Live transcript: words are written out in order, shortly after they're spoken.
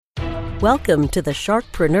Welcome to the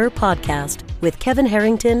Sharkpreneur Podcast with Kevin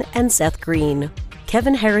Harrington and Seth Green.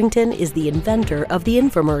 Kevin Harrington is the inventor of the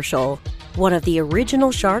infomercial, one of the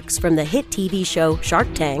original sharks from the hit TV show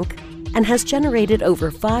Shark Tank, and has generated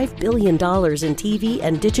over $5 billion in TV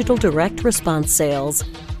and digital direct response sales.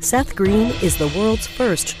 Seth Green is the world's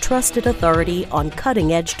first trusted authority on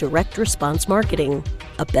cutting-edge direct response marketing,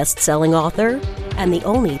 a best-selling author, and the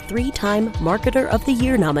only 3-time Marketer of the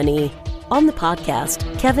Year nominee. On the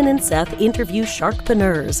podcast, Kevin and Seth interview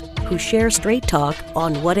sharkpreneurs who share straight talk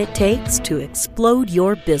on what it takes to explode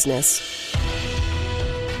your business.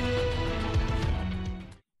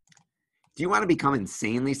 Do you want to become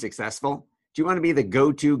insanely successful? Do you want to be the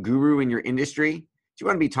go-to guru in your industry? Do you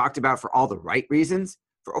want to be talked about for all the right reasons?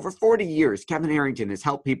 For over 40 years, Kevin Harrington has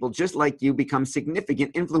helped people just like you become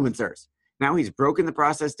significant influencers. Now he's broken the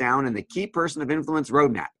process down in the Key Person of Influence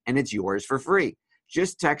Roadmap, and it's yours for free.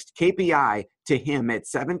 Just text KPI to him at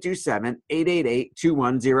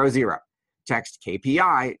 727-888-2100. Text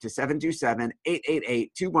KPI to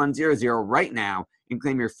 727-888-2100 right now and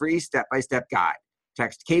claim your free step-by-step guide.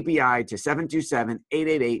 Text KPI to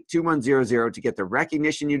 727-888-2100 to get the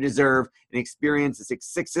recognition you deserve and experience the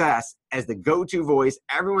success as the go-to voice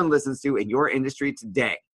everyone listens to in your industry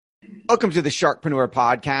today. Welcome to the Sharkpreneur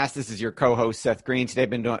Podcast. This is your co-host, Seth Green. Today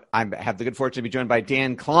I have the good fortune to be joined by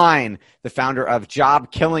Dan Klein, the founder of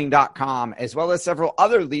JobKilling.com, as well as several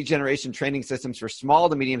other lead generation training systems for small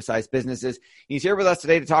to medium-sized businesses. He's here with us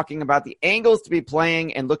today to talking about the angles to be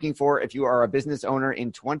playing and looking for if you are a business owner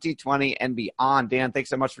in 2020 and beyond. Dan,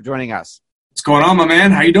 thanks so much for joining us. What's going on, my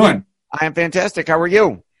man? How you doing? I am fantastic. How are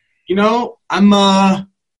you? You know, I'm a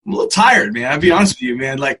little tired, man. I'll be honest with you,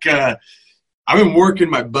 man. I've been working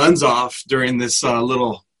my buns off during this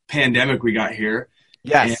little pandemic we got here.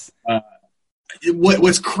 Yes. And,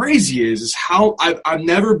 what's crazy is how I've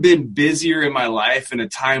never been busier in my life in a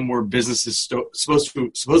time where business is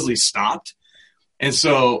supposedly stopped. And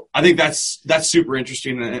so I think that's super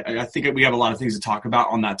interesting. And I think we have a lot of things to talk about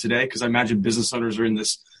on that today, because I imagine business owners are in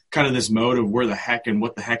this mode of where the heck and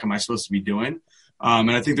what the heck am I supposed to be doing?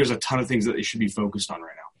 And I think there's a ton of things that they should be focused on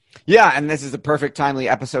right now. Yeah, and this is a perfect timely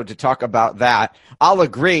episode to talk about that. I'll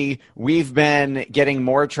agree. We've been getting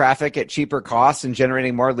more traffic at cheaper costs and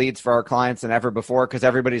generating more leads for our clients than ever before because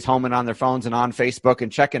everybody's home and on their phones and on Facebook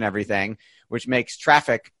and checking everything, which makes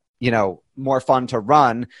traffic, more fun to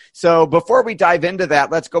run. So before we dive into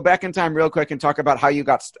that, let's go back in time real quick and talk about how you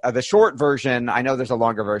got the short version. I know there's a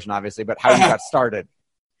longer version, obviously, but how you got started.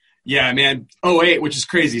 Yeah, man. 2008, which is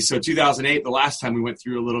crazy. So 2008, the last time we went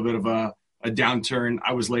through a little bit of a downturn,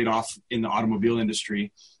 I was laid off in the automobile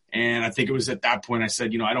industry. And I think it was at that point I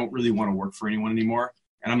said, I don't really want to work for anyone anymore,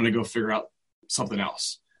 and I'm going to go figure out something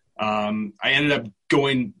else. I ended up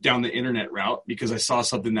going down the internet route because I saw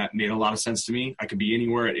something that made a lot of sense to me. I could be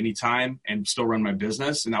anywhere at any time and still run my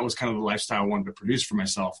business. And that was kind of the lifestyle I wanted to produce for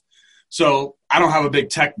myself. So I don't have a big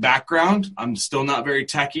tech background. I'm still not very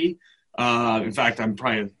techy. In fact, I'm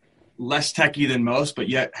probably less techie than most, but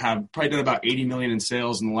yet have probably done about 80 million in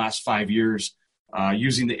sales in the last 5 years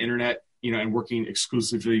using the internet, and working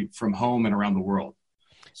exclusively from home and around the world.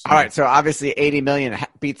 So, all right. So obviously 80 million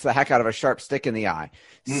beats the heck out of a sharp stick in the eye.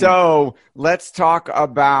 So let's talk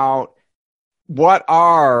about what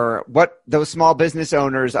those small business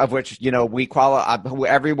owners, of which, we qualify, who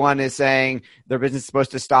everyone is saying their business is supposed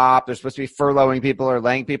to stop. They're supposed to be furloughing people or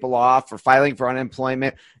laying people off or filing for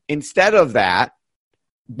unemployment. Instead of that,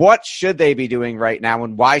 what should they be doing right now,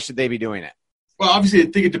 and why should they be doing it? Well, obviously, I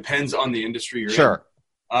think it depends on the industry you're Sure.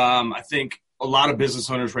 in. I think a lot of business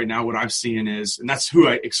owners right now, what I'm seeing is, and that's who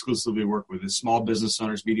I exclusively work with, is small business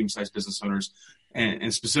owners, medium-sized business owners,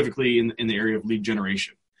 and specifically in the area of lead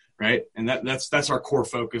generation, right? And that's our core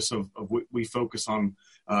focus of what we focus on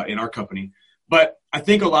in our company. But I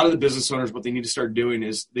think a lot of the business owners, what they need to start doing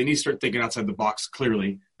is they need to start thinking outside the box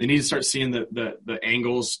clearly. They need to start seeing the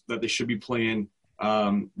angles that they should be playing,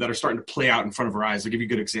 that are starting to play out in front of our eyes. I'll give you a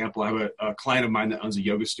good example. I have a client of mine that owns a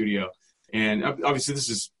yoga studio, and obviously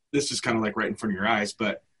this is kind of like right in front of your eyes,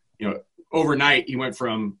 but overnight he went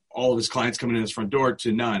from all of his clients coming in his front door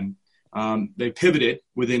to none. They pivoted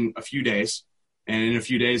within a few days, and in a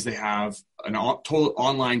few days they have an total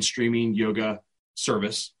online streaming yoga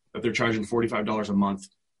service that they're charging $45 a month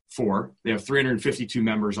for. They have 352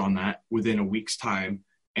 members on that within a week's time,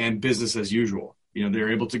 and business as usual.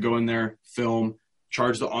 They're able to go in there, film,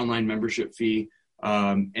 charge the online membership fee,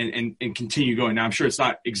 and continue going. Now, I'm sure it's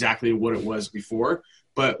not exactly what it was before,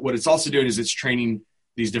 but what it's also doing is it's training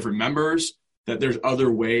these different members that there's other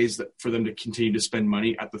ways for them to continue to spend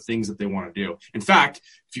money at the things that they want to do. In fact,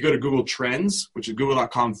 if you go to Google Trends, which is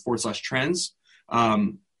google.com/trends,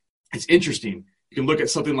 it's interesting. You can look at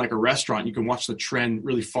something like a restaurant. You can watch the trend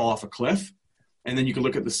really fall off a cliff. And then you can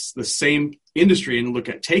look at the same industry and look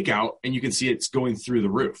at takeout, and you can see it's going through the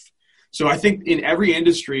roof. So I think in every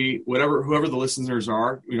industry, whoever the listeners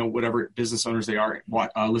are, whatever business owners they are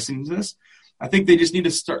listening to this, I think they just need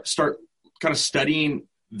to start kind of studying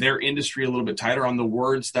their industry a little bit tighter on the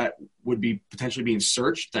words that would be potentially being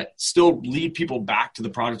searched that still lead people back to the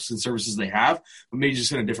products and services they have, but maybe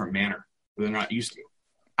just in a different manner that they're not used to.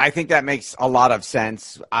 I think that makes a lot of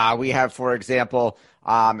sense. We have, for example,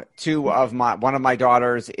 one of my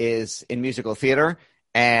daughters is in musical theater,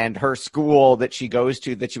 and her school that she goes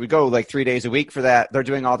to, that she would go like 3 days a week for that, they're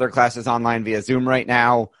doing all their classes online via Zoom right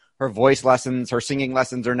now. Her voice lessons, her singing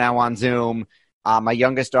lessons are now on Zoom. My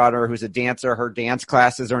youngest daughter, who's a dancer, her dance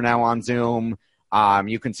classes are now on Zoom.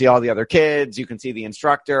 You can see all the other kids. You can see the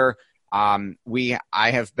instructor. I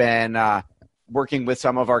have been working with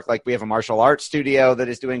some of we have a martial arts studio that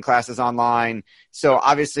is doing classes online. So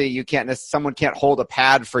obviously someone can't hold a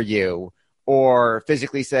pad for you or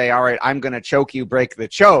physically say, all right, I'm going to choke you, break the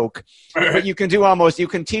choke. But you can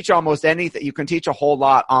teach almost anything. You can teach a whole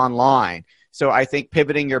lot online. So I think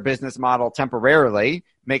pivoting your business model temporarily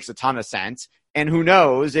makes a ton of sense. And who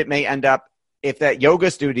knows, it may end up, if that yoga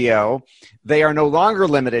studio, they are no longer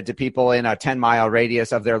limited to people in a 10-mile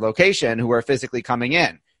radius of their location who are physically coming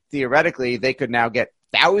in. Theoretically, they could now get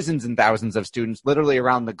thousands and thousands of students literally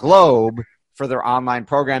around the globe for their online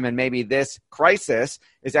program. And maybe this crisis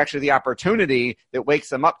is actually the opportunity that wakes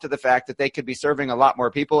them up to the fact that they could be serving a lot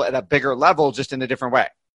more people at a bigger level, just in a different way.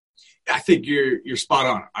 I think you're spot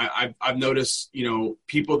on. I've noticed,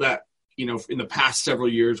 people that, in the past several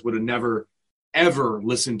years would have never, ever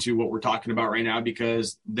listened to what we're talking about right now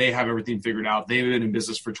because they have everything figured out. They've been in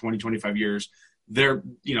business for 20, 25 years. They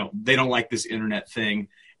don't like this internet thing.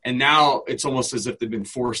 And now it's almost as if they've been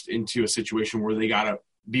forced into a situation where they got to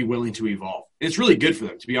be willing to evolve. And it's really good for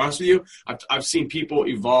them, to be honest with you. I've seen people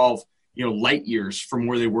evolve, light years from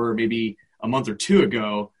where they were maybe a month or two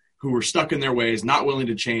ago, who were stuck in their ways, not willing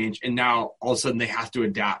to change. And now all of a sudden they have to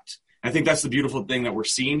adapt. I think that's the beautiful thing that we're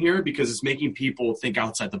seeing here, because it's making people think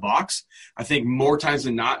outside the box. I think more times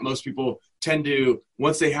than not, most people tend to,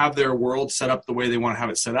 once they have their world set up the way they want to have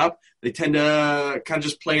it set up, they tend to kind of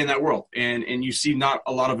just play in that world. And you see not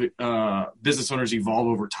a lot of business owners evolve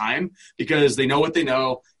over time because they know what they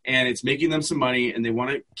know and it's making them some money and they want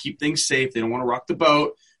to keep things safe. They don't want to rock the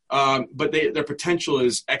boat. But their potential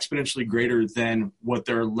is exponentially greater than what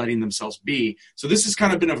they're letting themselves be. So this has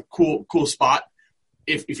kind of been a cool spot.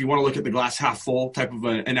 If you want to look at the glass half full type of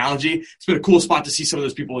an analogy, it's been a cool spot to see some of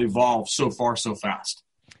those people evolve so far, so fast.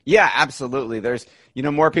 Yeah, absolutely. There's,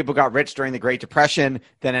 more people got rich during the Great Depression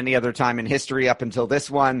than any other time in history up until this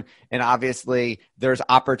one. And obviously there's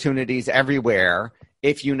opportunities everywhere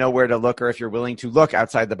if you know where to look or if you're willing to look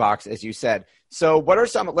outside the box, as you said. So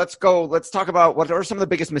let's talk about what are some of the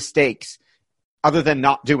biggest mistakes other than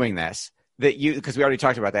not doing this because we already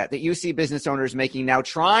talked about that you see business owners making now,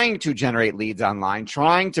 trying to generate leads online,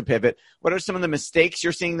 trying to pivot. What are some of the mistakes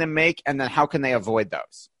you're seeing them make, and then how can they avoid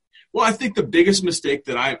those? Well, I think the biggest mistake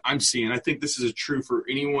that I'm seeing, I think this is true for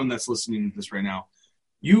anyone that's listening to this right now.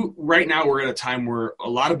 Right now we're at a time where a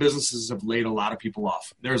lot of businesses have laid a lot of people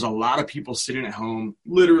off. There's a lot of people sitting at home,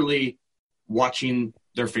 literally watching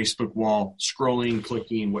their Facebook wall, scrolling,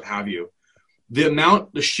 clicking, what have you.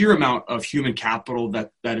 The sheer amount of human capital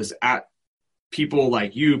that is at people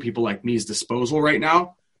like you, people like me's disposal right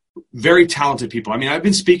now, very talented people. I mean, I've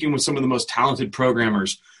been speaking with some of the most talented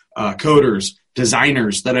programmers, coders,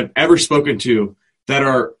 designers that I've ever spoken to that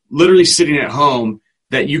are literally sitting at home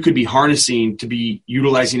that you could be harnessing to be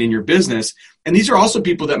utilizing in your business. And these are also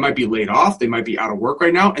people that might be laid off. They might be out of work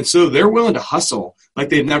right now. And so they're willing to hustle like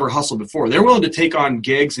they've never hustled before. They're willing to take on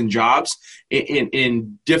gigs and jobs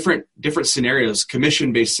in different scenarios,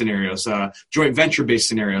 commission-based scenarios, joint venture-based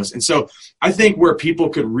scenarios. And so I think where people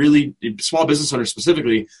could really, small business owners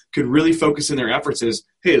specifically, could really focus in their efforts is,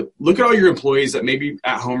 hey, look at all your employees that may be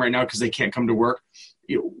at home right now because they can't come to work.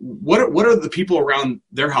 What are the people around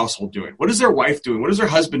their household doing? What is their wife doing? What is their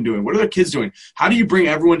husband doing? What are their kids doing? How do you bring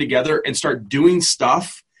everyone together and start doing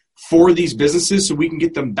stuff for these businesses so we can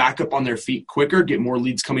get them back up on their feet quicker, get more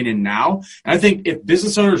leads coming in now? And I think if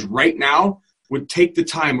business owners right now would take the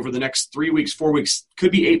time over the next 3 weeks, 4 weeks,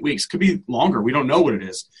 could be 8 weeks, could be longer. We don't know what it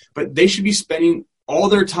is, but they should be spending all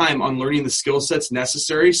their time on learning the skill sets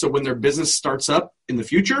necessary so when their business starts up in the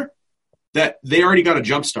future, that they already got a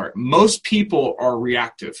jump start. Most people are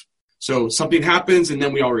reactive. So something happens and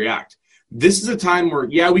then we all react. this is a time where,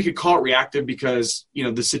 we could call it reactive because,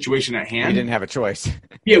 the situation at hand. We didn't have a choice.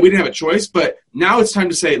 Yeah, we didn't have a choice, but now it's time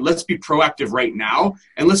to say, let's be proactive right now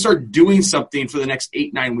and let's start doing something for the next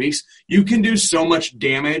 8-9 weeks. You can do so much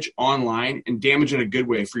damage online, and damage in a good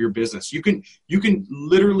way for your business. You can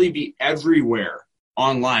literally be everywhere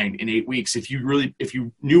online in 8 weeks if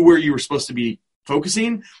you knew where you were supposed to be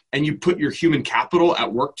focusing and you put your human capital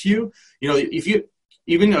at work to you. If you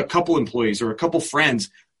even a couple employees or a couple friends,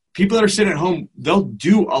 people that are sitting at home, they'll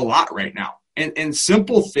do a lot right now. And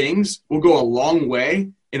simple things will go a long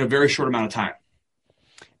way in a very short amount of time.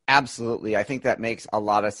 Absolutely. I think that makes a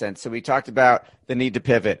lot of sense. So we talked about the need to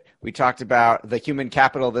pivot. We talked about the human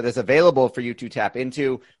capital that is available for you to tap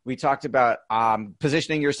into. We talked about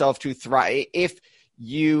positioning yourself to thrive.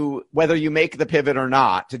 Whether you make the pivot or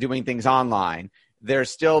not to doing things online,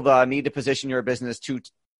 there's still the need to position your business to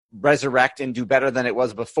resurrect and do better than it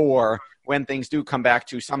was before when things do come back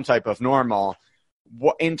to some type of normal.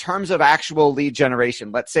 In terms of actual lead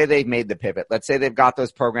generation, let's say they've made the pivot. Let's say they've got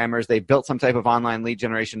those programmers. They've built some type of online lead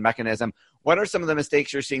generation mechanism. What are some of the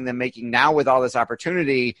mistakes you're seeing them making now with all this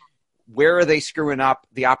opportunity? Where are they screwing up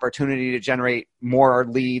the opportunity to generate more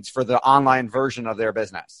leads for the online version of their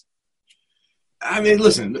business? I mean,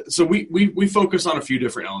 listen, so we focus on a few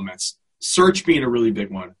different elements. Search being a really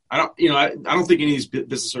big one. I don't think any of these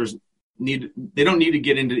business owners don't need to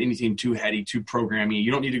get into anything too heady, too programming.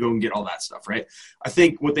 You don't need to go and get all that stuff, right? I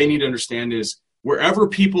think what they need to understand is wherever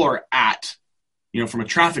people are at, from a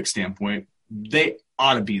traffic standpoint, they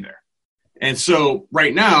ought to be there. And so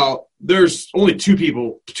right now, there's only two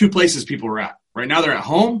places people are at. Right now they're at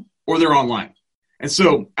home or they're online. And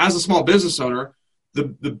so as a small business owner,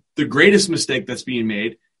 the greatest mistake that's being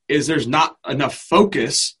made is there's not enough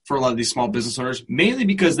focus for a lot of these small business owners, mainly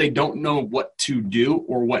because they don't know what to do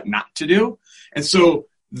or what not to do. And so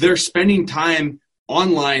they're spending time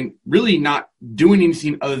online really not doing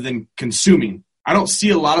anything other than consuming. I don't see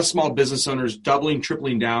a lot of small business owners doubling,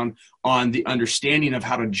 tripling down on the understanding of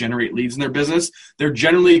how to generate leads in their business. They're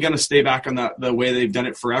generally going to stay back on the way they've done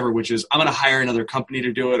it forever, which is I'm going to hire another company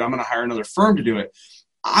to do it. I'm going to hire another firm to do it.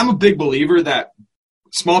 I'm a big believer that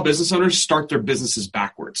small business owners start their businesses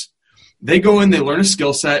backwards. They go in, they learn a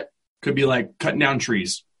skill set, could be like cutting down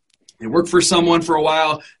trees. They work for someone for a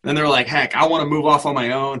while, and then they're like, heck, I want to move off on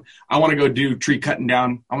my own. I want to go do tree cutting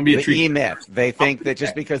down. I'm going to be a tree. E-myth. They think that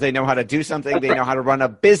just because they know how to do something, they know how to run a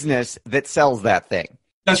business that sells that thing.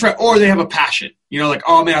 That's right. Or they have a passion. Like,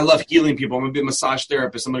 oh, man, I love healing people. I'm going to be a massage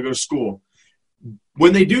therapist. I'm going to go to school.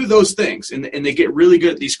 When they do those things and they get really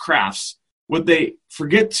good at these crafts, what they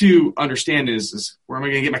forget to understand is where am I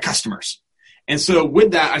going to get my customers? And so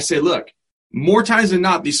with that, I say, look, more times than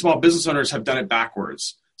not, these small business owners have done it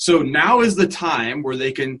backwards. So now is the time where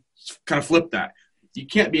they can kind of flip that. You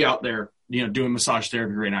can't be out there, doing massage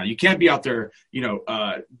therapy right now. You can't be out there,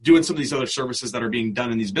 doing some of these other services that are being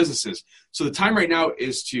done in these businesses. So the time right now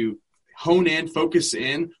is to hone in, focus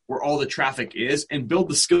in where all the traffic is and build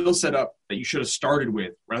the skill set up that you should have started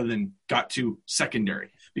with rather than got to secondary.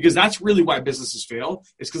 Because that's really why businesses fail,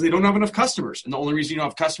 is because they don't have enough customers. And the only reason you don't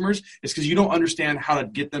have customers is because you don't understand how to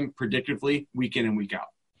get them predictively week in and week out.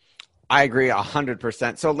 I agree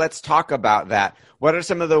 100%. So let's talk about that. What are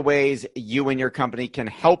some of the ways you and your company can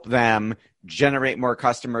help them generate more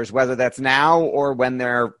customers, whether that's now or when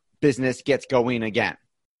their business gets going again?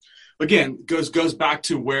 Again, goes back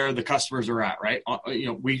to where the customers are at, right?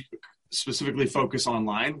 We specifically focus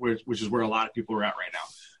online, which is where a lot of people are at right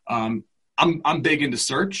now. I'm big into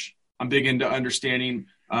search. I'm big into understanding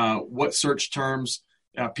what search terms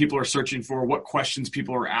people are searching for, what questions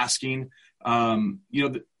people are asking.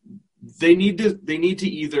 They need to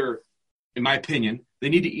either, in my opinion, they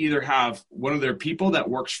need to either have one of their people that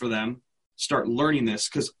works for them start learning this,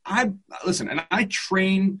 because I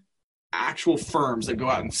train actual firms that go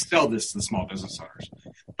out and sell this to the small business owners.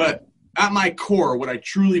 But at my core, what I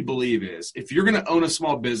truly believe is if you're going to own a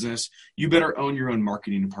small business, you better own your own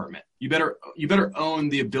marketing department. You better own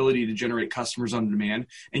the ability to generate customers on demand,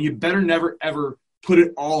 and you better never, ever put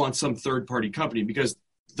it all on some third-party company, because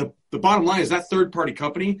the bottom line is that third-party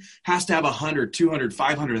company has to have 100, 200,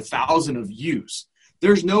 500, 1,000 of views.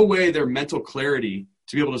 There's no way their mental clarity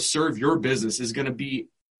to be able to serve your business is going to be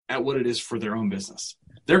at what it is for their own business.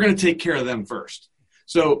 They're going to take care of them first.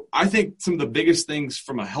 So I think some of the biggest things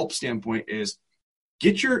from a help standpoint is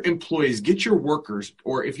get your employees, get your workers,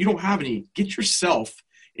 or if you don't have any, get yourself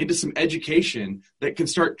into some education that can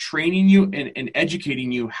start training you and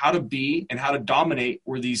educating you how to be and how to dominate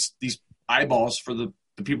where these eyeballs for the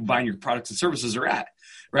people buying your products and services are at,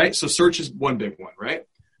 right? So search is one big one, right?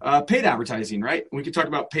 Paid advertising, right? We could talk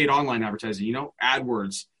about paid online advertising,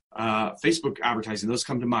 AdWords, Facebook advertising. Those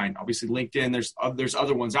come to mind. Obviously, LinkedIn. There's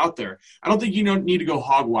other ones out there. I don't think you need to go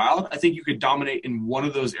hog wild. I think you could dominate in one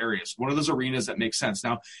of those areas, one of those arenas that makes sense.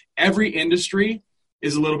 Now, every industry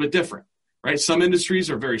is a little bit different, right? Some industries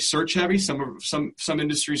are very search heavy. Some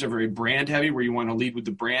industries are very brand heavy, where you want to lead with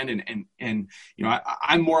the brand. And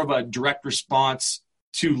I'm more of a direct response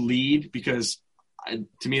to lead, because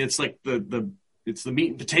to me, it's like it's the meat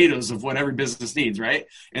and potatoes of what every business needs, right?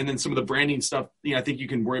 And then some of the branding stuff, I think you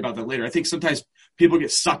can worry about that later. I think sometimes people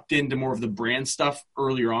get sucked into more of the brand stuff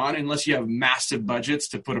earlier on, unless you have massive budgets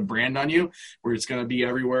to put a brand on you where it's going to be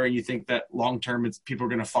everywhere, and you think that long-term people are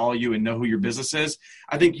going to follow you and know who your business is.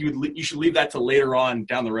 I think you should leave that to later on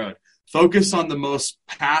down the road. Focus on the most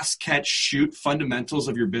pass, catch, shoot fundamentals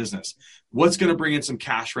of your business. What's going to bring in some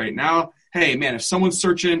cash right now? Hey, man, if someone's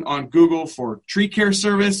searching on Google for tree care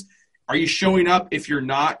service, are you showing up? If you're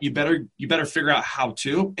not, you better figure out how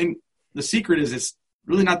to. And the secret is it's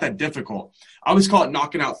really not that difficult. I always call it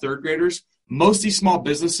knocking out third graders. Most of these small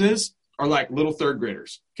businesses are like little third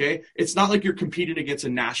graders, okay? It's not like you're competing against a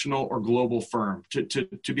national or global firm to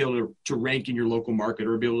be able to rank in your local market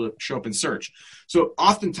or be able to show up in search. So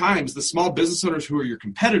oftentimes the small business owners who are your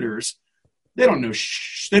competitors, they don't know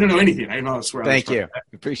they don't know anything. I don't know how to swear. Thank you.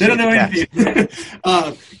 Appreciate they don't know anything.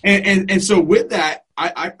 And so with that,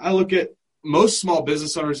 I look at most small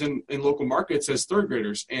business owners in local markets as third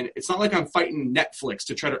graders. And it's not like I'm fighting Netflix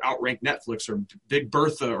to try to outrank Netflix or Big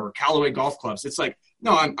Bertha or Callaway Golf Clubs. It's like,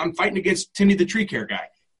 no, I'm fighting against Timmy the tree care guy.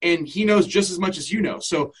 And he knows just as much as you know.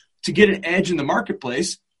 So to get an edge in the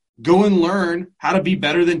marketplace, go and learn how to be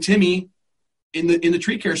better than Timmy in the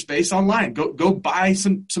tree care space online. Go buy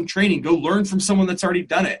some training. Go learn from someone that's already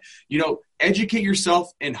done it. Educate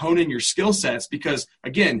yourself and hone in your skill sets, because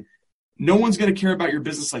again, no one's going to care about your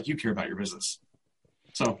business like you care about your business.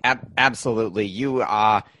 So absolutely. You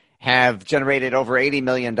have generated over $80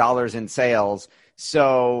 million in sales.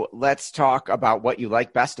 So let's talk about what you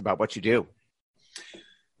like best about what you do.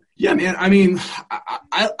 Yeah, man. I mean,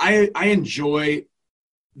 I enjoy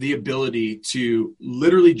the ability to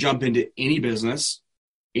literally jump into any business,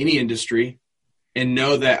 any industry, and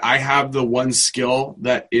know that I have the one skill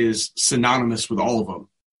that is synonymous with all of them.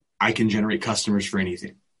 I can generate customers for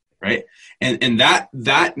anything, right? And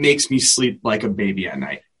that makes me sleep like a baby at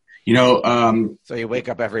night. So you wake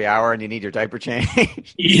up every hour and you need your diaper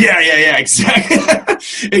changed. Yeah, exactly.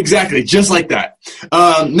 Exactly. Just like that.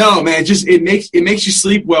 No, man, it makes you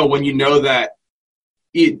sleep well when you know that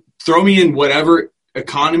throw me in whatever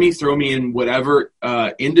economy, throw me in whatever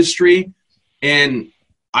industry, and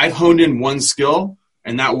I've honed in one skill,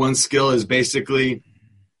 and that one skill is basically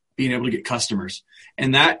being able to get customers.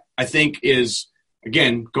 And that, I think, is,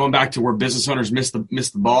 again, going back to where business owners miss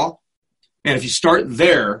the ball. And if you start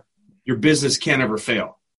there, your business can't ever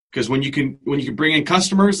fail, because when you can bring in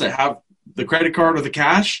customers that have the credit card or the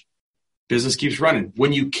cash, business keeps running.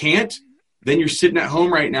 When you can't, then you're sitting at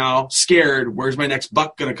home right now scared. Where's my next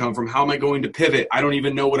buck going to come from? How am I going to pivot? I don't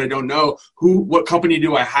even know what I don't know. What company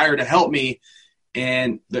do I hire to help me?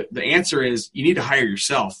 And the answer is you need to hire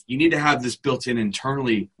yourself. You need to have this built in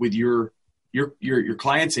internally with your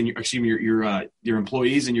clients and your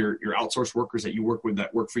employees and your outsourced workers that you work with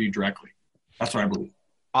that work for you directly. That's what I believe.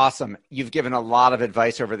 Awesome. You've given a lot of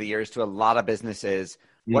advice over the years to a lot of businesses.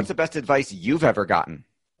 What's the best advice you've ever gotten?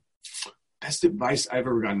 Best advice I've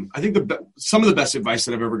ever gotten. I think some of the best advice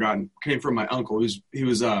that I've ever gotten came from my uncle. He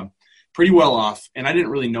was pretty well off, and I didn't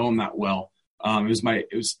really know him that well. It's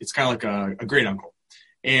kind of like a great uncle.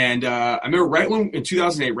 And I remember in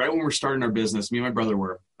 2008, right when we were starting our business, me and my brother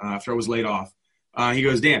were, after I was laid off, he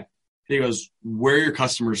goes, Dan, where your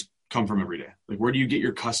customers come from every day? Like, where do you get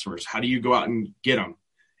your customers? How do you go out and get them?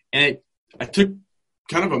 And I took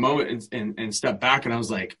kind of a moment and stepped back, and I was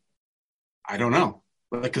like, I don't know.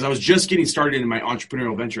 Because I was just getting started in my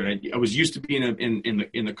entrepreneurial venture. I was used to being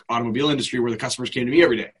in the automobile industry where the customers came to me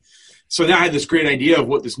every day. So now I had this great idea of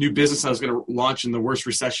what this new business I was going to launch in the worst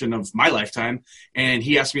recession of my lifetime. And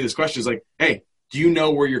he asked me this question. He's like, hey, do you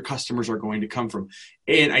know where your customers are going to come from?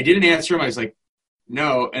 And I didn't answer him. I was like,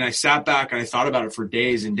 no. And I sat back and I thought about it for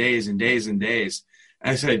days and days and days and days.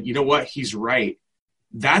 And I said, you know what? He's right.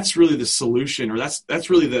 That's really the solution, or that's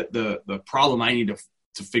really the problem I need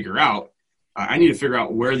to figure out. I need to figure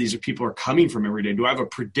out where these people are coming from every day. Do I have a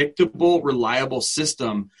predictable, reliable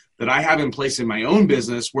system that I have in place in my own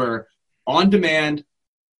business where on demand,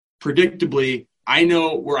 predictably, I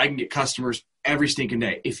know where I can get customers every stinking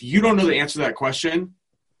day? If you don't know the answer to that question,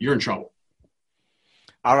 you're in trouble.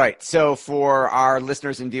 All right. So for our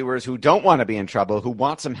listeners and viewers who don't want to be in trouble, who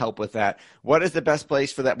want some help with that, what is the best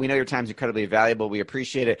place for that? We know your time's incredibly valuable. We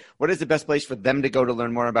appreciate it. What is the best place for them to go to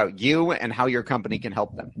learn more about you and how your company can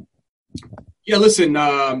help them? Yeah, listen,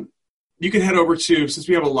 you can head over to, since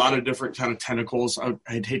we have a lot of different kind of tentacles,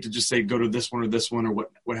 I'd hate to just say go to this one or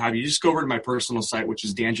what have you. Just go over to my personal site, which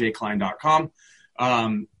is danjklein.com.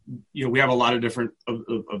 We have a lot of different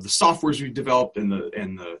of the softwares we've developed and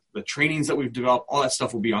the trainings that we've developed. All that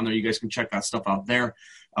stuff will be on there. You guys can check that stuff out there.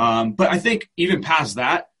 But I think even past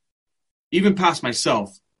that, even past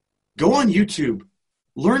myself, go on YouTube,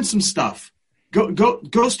 learn some stuff.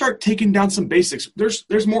 Go start taking down some basics.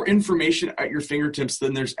 There's more information at your fingertips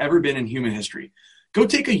than there's ever been in human history. Go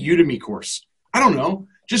take a Udemy course. I don't know.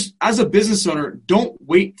 Just as a business owner, don't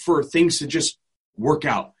wait for things to just work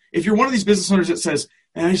out. If you're one of these business owners that says,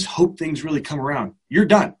 "Man, I just hope things really come around," you're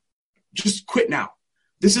done. Just quit now.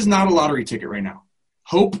 This is not a lottery ticket right now.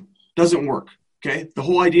 Hope doesn't work. Okay. The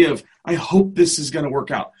whole idea of, I hope this is going to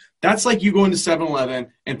work out. That's like you going to 7-Eleven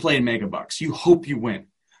and playing Mega Bucks. You hope you win.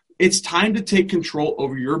 It's time to take control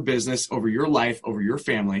over your business, over your life, over your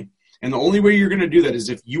family. And the only way you're going to do that is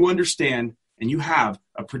if you understand and you have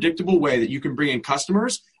a predictable way that you can bring in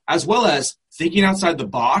customers, as well as thinking outside the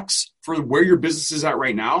box for where your business is at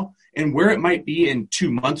right now and where it might be in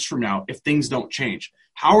 2 months from now if things don't change.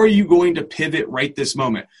 How are you going to pivot right this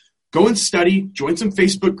moment? Go and study, join some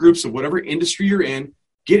Facebook groups of whatever industry you're in,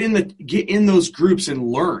 get in those groups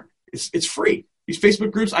and learn. It's free. These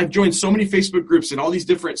Facebook groups, I've joined so many Facebook groups in all these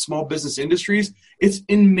different small business industries. It's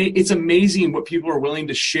amazing what people are willing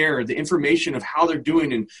to share, the information of how they're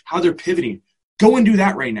doing and how they're pivoting. Go and do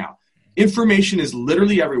that right now. Information is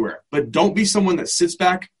literally everywhere, but don't be someone that sits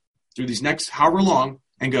back through these next however long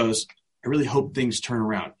and goes, "I really hope things turn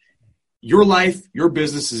around." Your life, your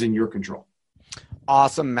business is in your control.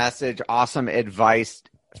 Awesome message. Awesome advice.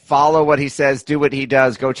 Follow what he says. Do what he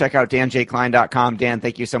does. Go check out danjklein.com. Dan,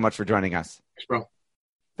 thank you so much for joining us. Thanks, bro.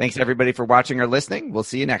 Thanks, everybody, for watching or listening. We'll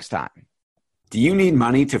see you next time. Do you need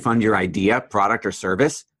money to fund your idea, product, or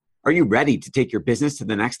service? Are you ready to take your business to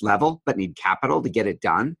the next level but need capital to get it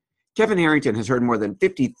done? Kevin Harrington has heard more than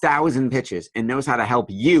 50,000 pitches and knows how to help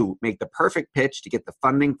you make the perfect pitch to get the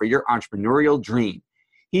funding for your entrepreneurial dream.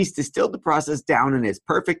 He's distilled the process down in his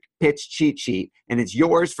perfect pitch cheat sheet, and it's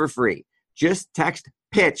yours for free. Just text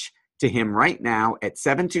PITCH to him right now at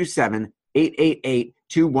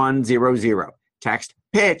 727-888-2100. Text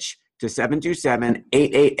PITCH to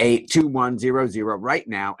 727-888-2100 right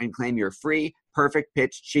now and claim your free perfect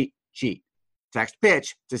pitch cheat sheet. Text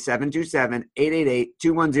PITCH to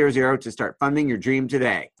 727-888-2100 to start funding your dream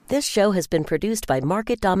today. This show has been produced by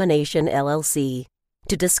Market Domination, LLC.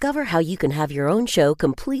 To discover how you can have your own show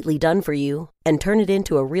completely done for you and turn it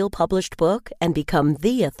into a real published book and become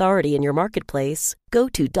the authority in your marketplace, go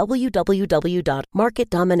to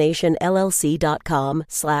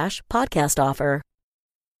www.marketdominationllc.com/podcast offer.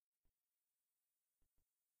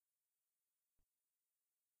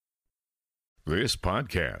 This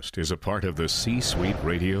podcast is a part of the C-Suite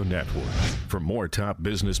Radio Network. For more top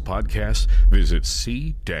business podcasts, visit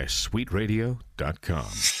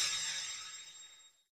c-suiteradio.com.